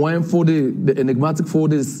 when the enigmatic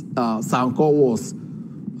Fode's Sankor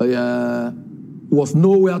was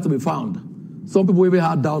nowhere to be found. Some people even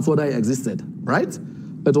had doubts whether he existed, right?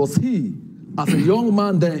 It was he, as a young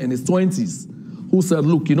man then in his 20s, who said,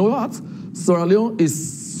 look, you know what? Sierra Leone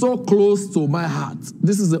is so close to my heart.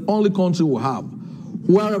 This is the only country we have.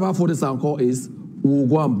 Wherever Fode Sankor is, we'll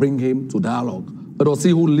go and bring him to dialogue. It was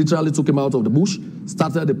he who literally took him out of the bush,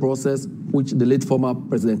 started the process which the late former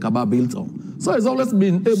President Kaba built on. So he's always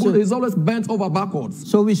been able, he's always bent over backwards.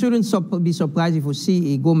 So we shouldn't be surprised if we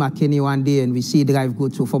see Igo McKinney one day and we see drive go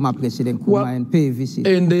to former President Kuma and pay a visit.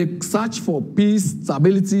 In the search for peace,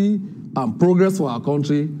 stability, and progress for our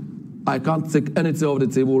country, I can't take anything off the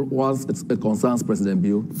table once it concerns President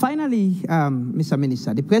Bio. Finally, Mr.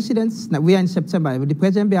 Minister, the president, we are in September, will the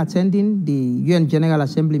president be attending the UN General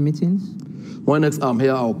Assembly meetings? When next I'm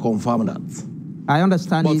here, I'll confirm that. I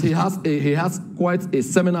understand. But he has quite a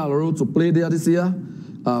seminal role to play there this year.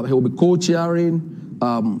 He will be co-chairing.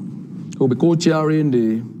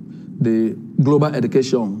 The global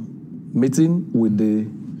education meeting with the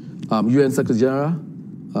UN Secretary General,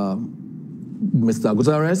 Mr.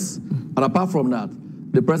 Guterres. And apart from that,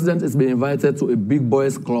 the president is being invited to a Big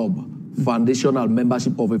Boys Club foundational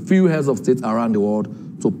membership of a few heads of state around the world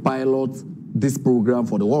to pilot this program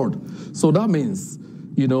for the world. So that means,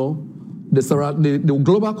 you know, the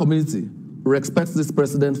global community respects this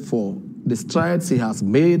president for the strides he has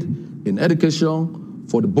made in education,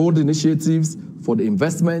 for the bold initiatives, for the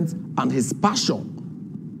investment, and his passion.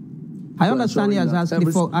 I understand he has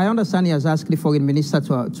asked the foreign minister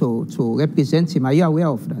to represent him. Are you aware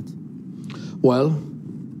of that? Well,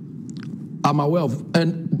 I'm aware of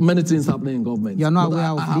many things happening in government. You're not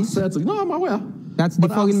aware of this? No, I'm aware. That's the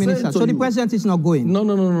foreign minister. So the president is not going?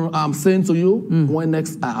 No. I'm saying to you, when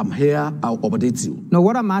next I'm here, I'll update you. No,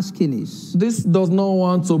 what I'm asking is... This does not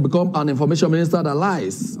want to become an information minister that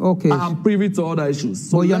lies. Okay. I'm privy to other issues.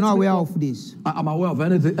 So but you're not aware of this? I'm aware of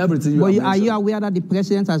everything you have mentioned. Are you aware that the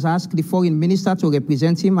president has asked the foreign minister to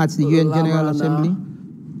represent him at the UN General Assembly?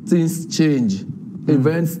 Things change.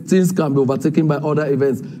 Things can be overtaken by other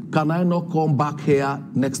events. Can I not come back here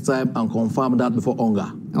next time and confirm that before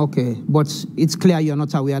Onga? Okay, but it's clear you're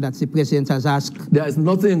not aware that the president has asked. There is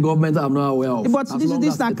nothing in government I'm not aware of. But this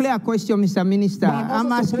is a clear question, Mr. Minister.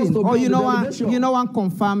 I'm asking. Or you know want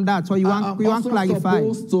confirm that, or you want clarify?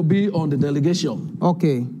 I'm supposed to be on the delegation.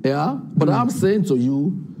 Okay. Yeah, but I'm saying to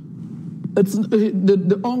you, it's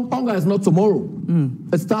the Onga is not tomorrow.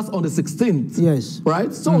 It starts on the 16th. Yes.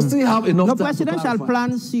 Right? So we still have enough time. No presidential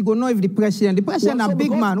plans, you go know if the president a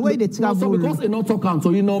big man, where they travel. So because he not talking, so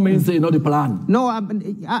you know means say not the plan. No,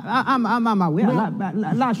 I'm aware.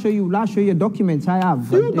 I'll show you documents I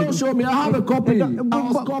have. You don't show me, I have a copy. I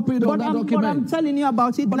was copied on that document. But I'm telling you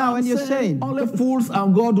about it now and you're saying. Only fools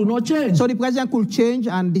and God do not change. So the president could change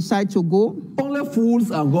and decide to go? Only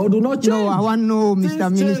fools and God do not change. No, I want to know,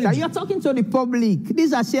 Mr. Minister. You're talking to the public.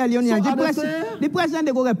 These are Sierra Leoneans. So the president,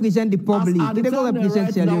 they go represent the public. They go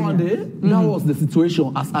represent Sierra Leone. That was the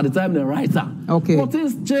situation as at the time they write. Okay. But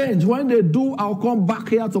things change. When they do, I'll come back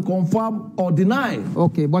here to confirm or deny.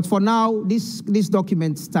 Okay, but for now, this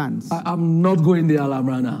document stands. I'm not going there,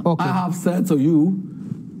 Alamrana. Okay. I have said to you,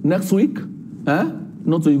 next week,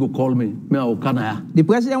 not so you go call me. The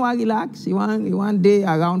president want relax. He want day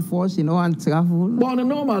around force. He want travel. But on a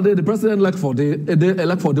normal day, the president elect for day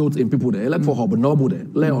in people there. Elect for hub noble there.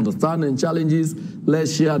 Let understanding challenges.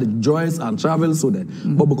 Let's share the joys and travels with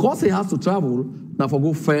them. But because he has to travel, now for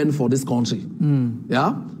go fend for this country.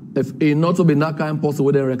 Yeah. If he not to be that kind of person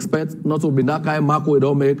we don't expect, not to be that kind of mark we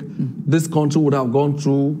don't make, this country would have gone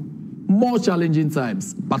through more challenging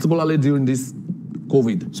times, particularly during this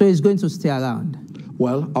COVID. So he's going to stay around.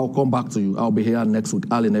 Well, I'll come back to you. I'll be here next week,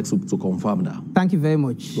 early next week, to confirm that. Thank you very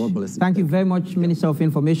much. God bless you. Thank you very much, Minister of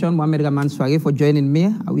Information, Mohamed Rahman Soare, for joining me.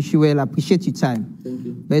 I wish you well. I appreciate your time. Thank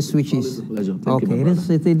you. Best wishes. Always a pleasure. Thank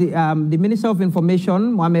you, the Minister of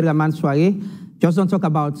Information, Mohamed Rahman Soare, just don't talk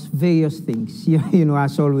about various things, you know,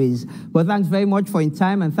 as always. But thanks very much for your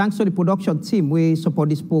time, and thanks to the production team we support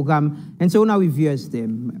this program. And so now we viewers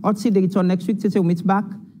them. Otsi, they return next week. Till we meet back.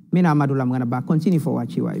 Mina Amadou Lamrana back. Continue for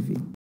watching YV.